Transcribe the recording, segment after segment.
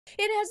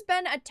It has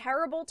been a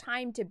terrible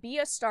time to be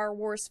a Star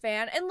Wars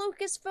fan, and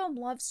Lucasfilm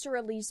loves to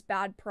release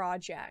bad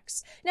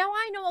projects. Now,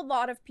 I know a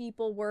lot of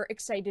people were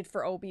excited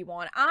for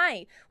Obi-Wan.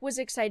 I was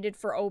excited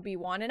for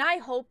Obi-Wan, and I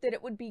hoped that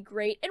it would be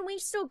great, and we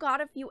still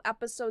got a few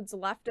episodes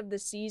left of the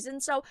season,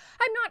 so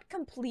I'm not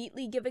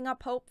completely giving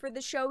up hope for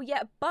the show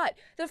yet, but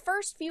the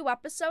first few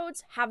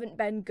episodes haven't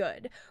been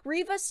good.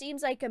 Reva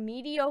seems like a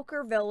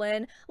mediocre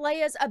villain,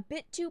 Leia's a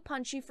bit too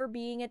punchy for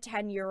being a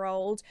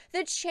 10-year-old,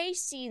 the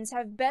chase scenes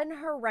have been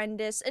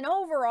horrendous, and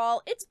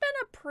overall, it's been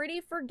a pretty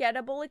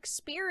forgettable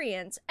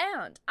experience.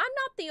 And I'm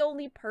not the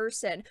only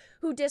person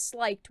who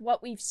disliked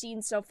what we've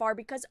seen so far,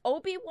 because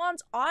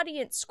Obi-Wan's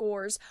audience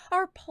scores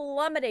are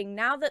plummeting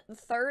now that the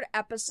third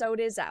episode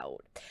is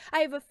out. I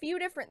have a few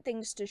different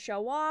things to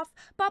show off,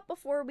 but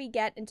before we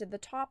get into the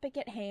topic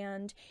at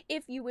hand,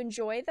 if you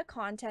enjoy the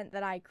content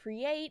that I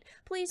create,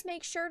 please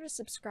make sure to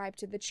subscribe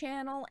to the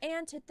channel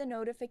and hit the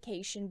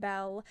notification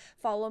bell.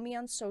 Follow me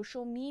on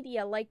social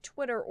media like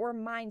Twitter or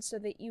mine so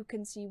that you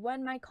can see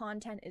when my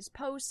content is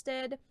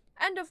posted.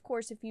 And of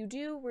course, if you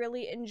do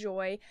really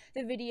enjoy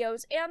the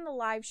videos and the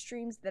live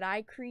streams that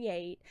I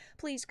create,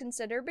 please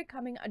consider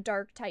becoming a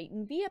Dark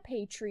Titan via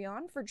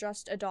Patreon for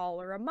just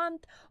 $1 a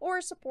month, or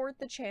support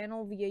the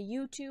channel via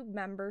YouTube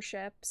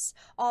memberships.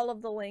 All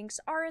of the links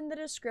are in the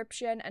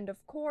description, and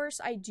of course,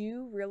 I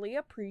do really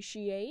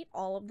appreciate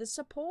all of the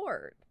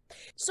support.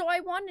 So I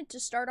wanted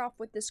to start off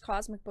with this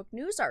Cosmic Book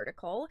News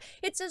article.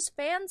 It says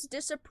fans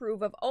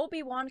disapprove of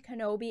Obi-Wan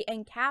Kenobi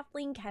and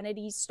Kathleen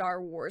Kennedy's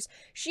Star Wars.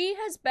 She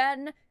has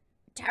been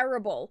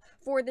terrible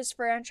for this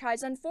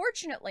franchise.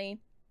 Unfortunately,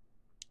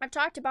 I've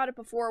talked about it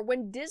before,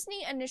 when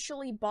Disney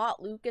initially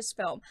bought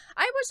Lucasfilm,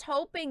 I was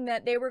hoping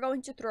that they were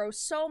going to throw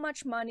so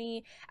much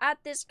money at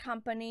this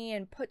company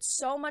and put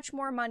so much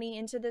more money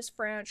into this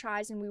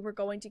franchise, and we were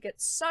going to get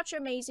such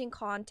amazing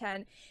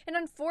content, and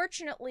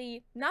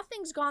unfortunately,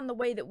 nothing's gone the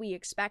way that we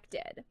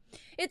expected.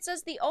 It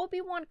says the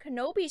Obi-Wan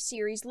Kenobi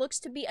series looks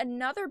to be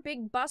another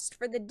big bust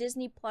for the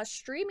Disney Plus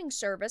streaming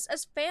service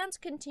as fans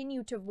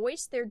continue to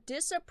voice their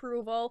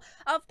disapproval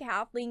of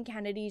Kathleen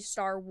Kennedy's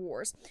Star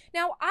Wars.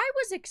 Now, I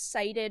was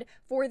excited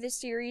for this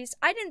series.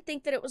 I didn't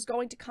think that it was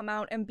going to come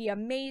out and be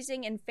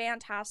amazing and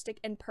fantastic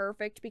and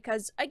perfect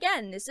because,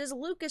 again, this is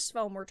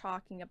Lucasfilm we're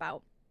talking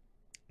about.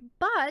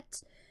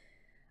 But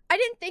I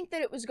didn't think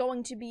that it was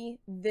going to be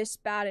this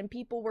bad and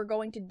people were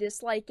going to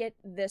dislike it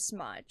this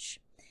much.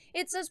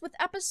 It says with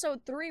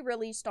episode 3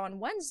 released on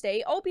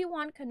Wednesday,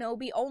 Obi-Wan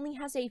Kenobi only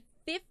has a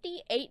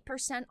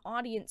 58%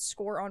 audience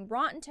score on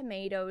Rotten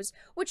Tomatoes,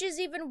 which is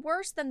even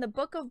worse than the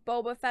Book of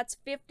Boba Fett's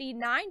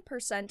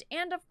 59%,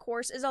 and of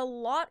course is a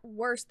lot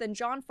worse than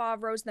Jon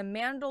Favreau's The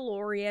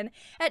Mandalorian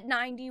at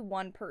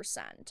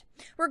 91%.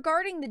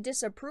 Regarding the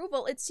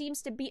disapproval, it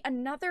seems to be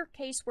another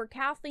case where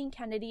Kathleen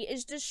Kennedy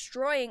is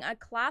destroying a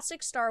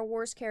classic Star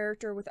Wars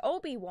character with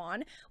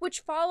Obi-Wan, which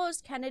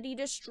follows Kennedy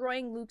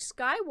destroying Luke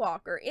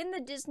Skywalker in the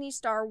Disney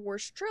Star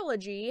Wars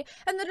trilogy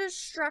and the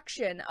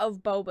destruction of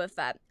Boba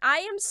Fett. I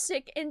am sick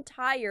and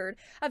tired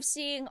of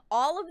seeing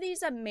all of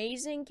these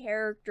amazing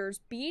characters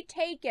be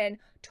taken,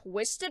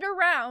 twisted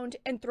around,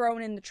 and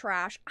thrown in the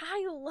trash.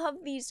 I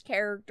love these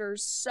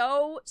characters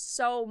so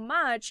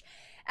much,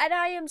 and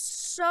I am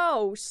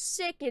so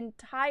sick and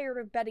tired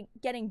of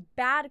getting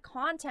bad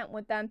content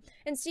with them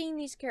and seeing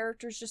these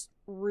characters just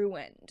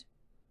ruined.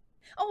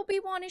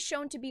 Obi-Wan is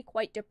shown to be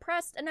quite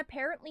depressed and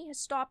apparently has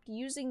stopped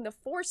using the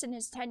Force in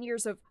his 10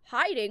 years of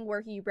hiding,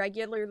 where he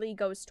regularly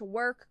goes to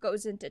work,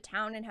 goes into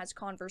town, and has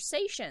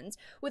conversations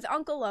with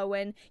Uncle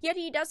Owen, yet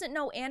he doesn't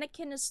know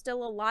Anakin is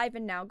still alive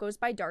and now goes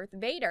by Darth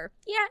Vader.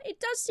 Yeah,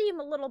 it does seem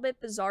a little bit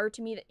bizarre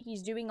to me that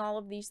he's doing all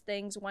of these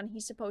things when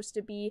he's supposed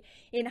to be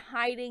in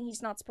hiding.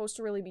 He's not supposed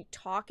to really be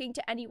talking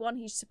to anyone.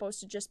 He's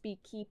supposed to just be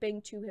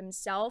keeping to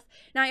himself.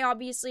 And I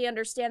obviously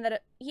understand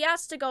that he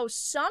has to go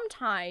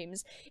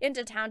sometimes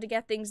into town to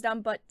get things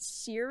done, but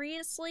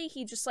seriously,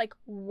 he just like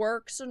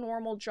works a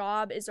normal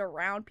job, is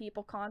around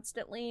people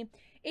constantly.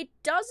 It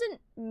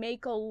doesn't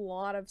make a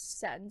lot of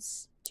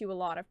sense to a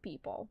lot of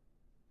people.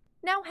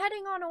 Now,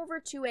 heading on over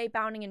to a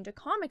Bounding Into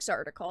Comics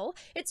article,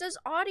 it says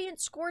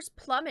audience scores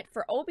plummet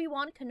for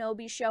Obi-Wan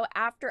Kenobi show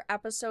after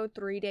episode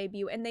 3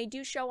 debut, and they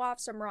do show off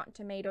some Rotten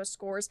Tomatoes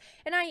scores,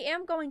 and I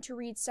am going to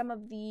read some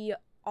of the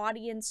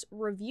audience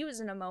reviews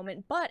in a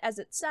moment, but as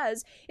it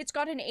says, it's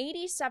got an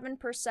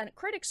 87%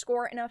 critic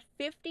score and a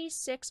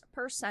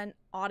 56%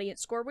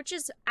 audience score, which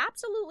is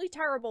absolutely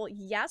terrible.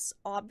 Yes,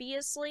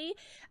 obviously,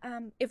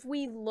 if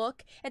we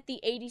look at the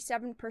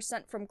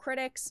 87% from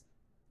critics,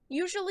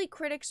 usually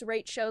critics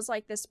rate shows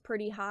like this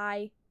pretty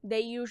high. They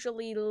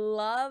usually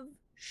love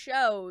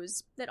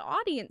shows that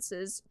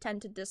audiences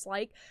tend to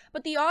dislike,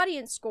 but the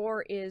audience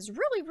score is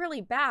really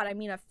bad. I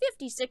mean, a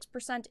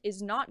 56%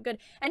 is not good.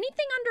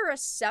 Anything under a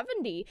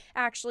 70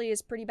 actually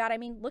is pretty bad. I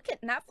mean, look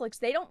at Netflix.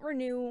 They don't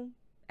renew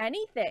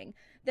anything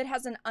that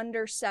has an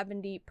under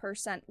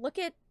 70%. Look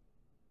at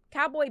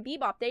Cowboy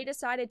Bebop. They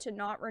decided to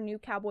not renew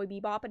Cowboy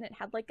Bebop, and it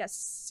had like a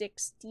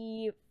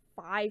 65%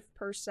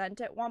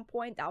 at one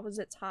point. That was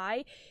its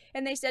high.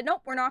 And they said,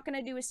 nope, we're not going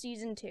to do a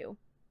season 2.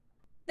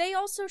 They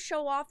also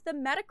show off the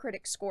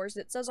Metacritic scores.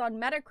 It says on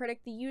Metacritic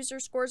the user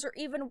scores are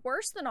even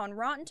worse than on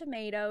Rotten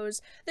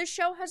Tomatoes. The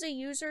show has a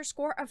user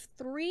score of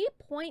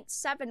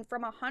 3.7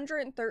 from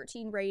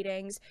 113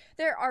 ratings.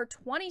 There are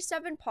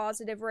 27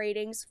 positive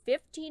ratings,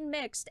 15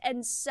 mixed,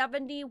 and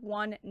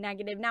 71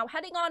 negative. Now,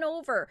 heading on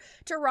over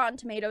to Rotten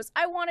Tomatoes,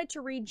 I wanted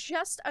to read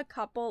just a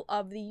couple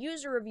of the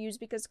user reviews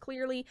because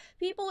clearly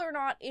people are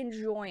not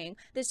enjoying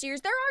this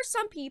series. There are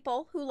some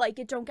people who like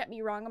it, don't get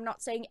me wrong. I'm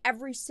not saying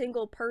every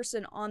single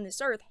person on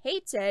this earth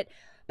hates it,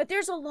 but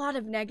there's a lot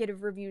of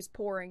negative reviews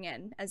pouring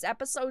in. As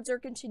episodes are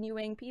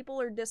continuing, people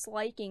are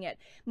disliking it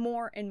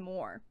more and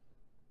more.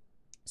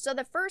 So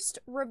the first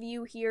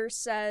review here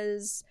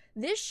says,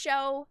 this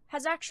show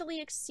has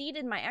actually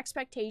exceeded my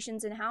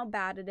expectations in how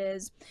bad it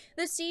is.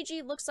 The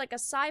CG looks like a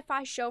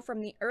sci-fi show from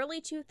the early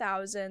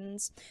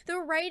 2000s. The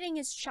writing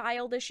is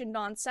childish and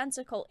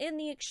nonsensical in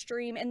the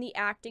extreme, and the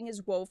acting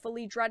is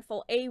woefully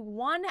dreadful. A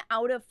 1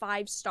 out of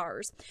 5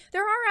 stars.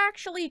 There are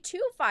actually 2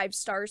 5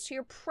 stars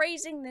here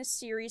praising this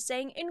series,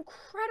 saying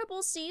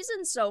incredible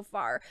season so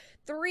far.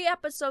 3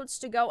 episodes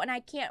to go, and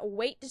I can't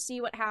wait to see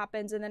what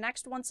happens. And the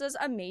next one says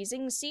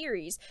amazing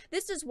series.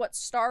 This is what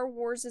Star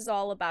Wars is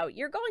all about.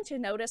 You're going to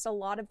notice a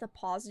lot of the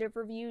positive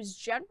reviews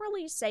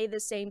generally say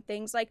the same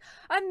things like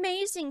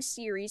amazing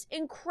series,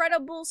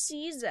 incredible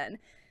season.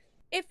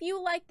 If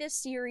you like this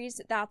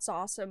series, that's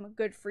awesome.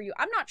 Good for you.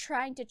 I'm not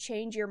trying to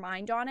change your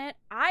mind on it.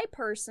 I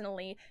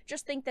personally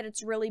just think that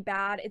it's really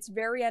bad. It's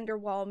very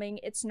underwhelming.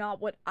 It's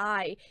not what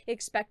I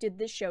expected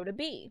this show to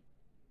be.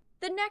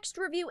 The next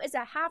review is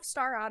a 0.5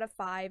 star out of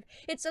 5.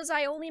 It says,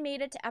 I only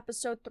made it to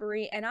episode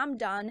 3 and I'm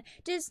done.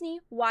 Disney,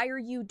 why are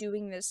you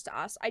doing this to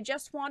us? I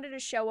just wanted a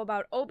show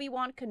about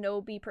Obi-Wan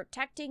Kenobi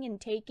protecting and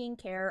taking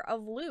care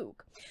of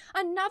Luke.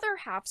 Another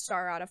 0.5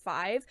 star out of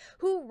 5.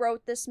 Who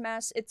wrote this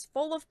mess? It's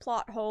full of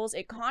plot holes.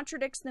 It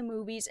contradicts the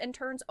movies and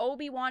turns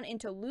Obi-Wan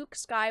into Luke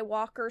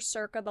Skywalker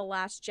circa The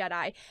Last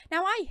Jedi.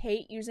 Now, I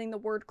hate using the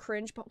word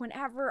cringe, but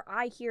whenever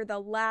I hear The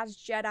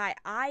Last Jedi,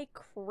 I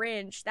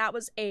cringe. That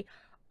was a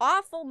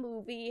awful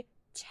movie,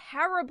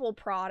 terrible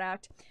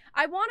product.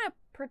 I want to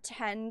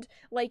pretend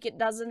like it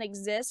doesn't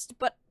exist,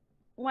 but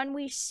when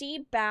we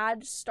see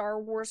bad Star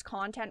Wars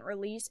content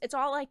release, it's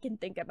all I can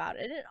think about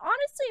it. It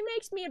honestly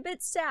makes me a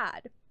bit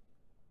sad.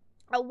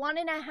 A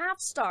 1.5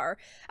 star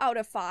out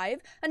of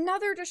 5.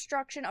 Another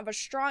destruction of a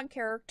strong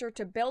character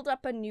to build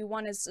up a new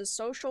one is a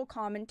social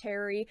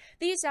commentary.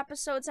 These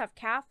episodes have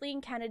Kathleen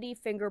Kennedy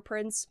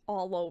fingerprints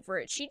all over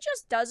it. She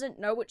just doesn't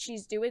know what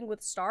she's doing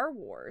with Star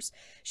Wars.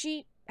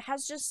 She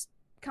has just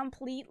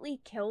completely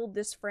killed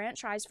this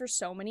franchise for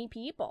so many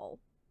people.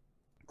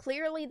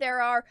 Clearly,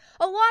 there are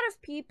a lot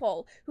of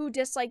people who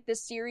dislike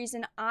this series,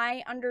 and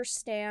I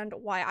understand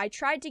why. I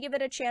tried to give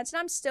it a chance, and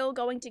I'm still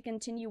going to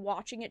continue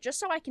watching it just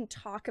so I can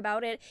talk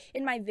about it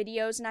in my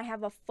videos, and I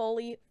have a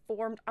fully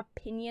formed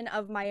opinion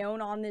of my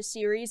own on this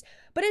series,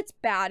 but it's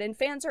bad, and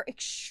fans are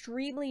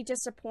extremely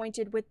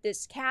disappointed with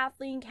this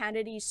Kathleen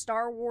Kennedy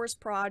Star Wars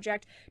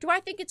project. Do I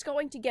think it's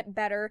going to get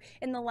better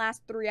in the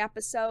last 3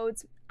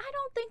 episodes? I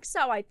don't think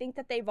so. I think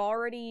that they've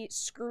already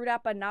screwed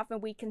up enough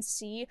and we can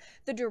see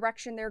the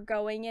direction they're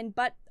going in,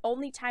 but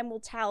only time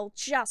will tell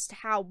just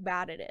how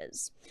bad it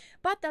is.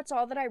 But that's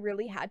all that I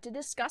really had to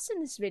discuss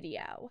in this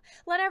video.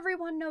 Let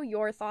everyone know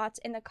your thoughts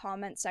in the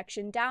comment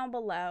section down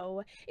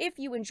below. If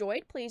you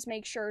enjoyed, please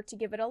make sure to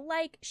give it a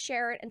like,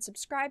 share it, and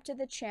subscribe to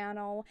the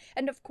channel.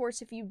 And of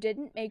course, if you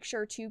didn't, make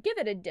sure to give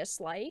it a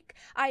dislike.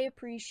 I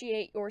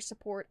appreciate your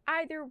support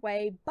either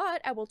way,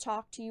 but I will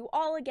talk to you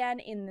all again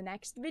in the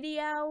next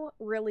video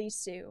really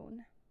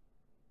soon.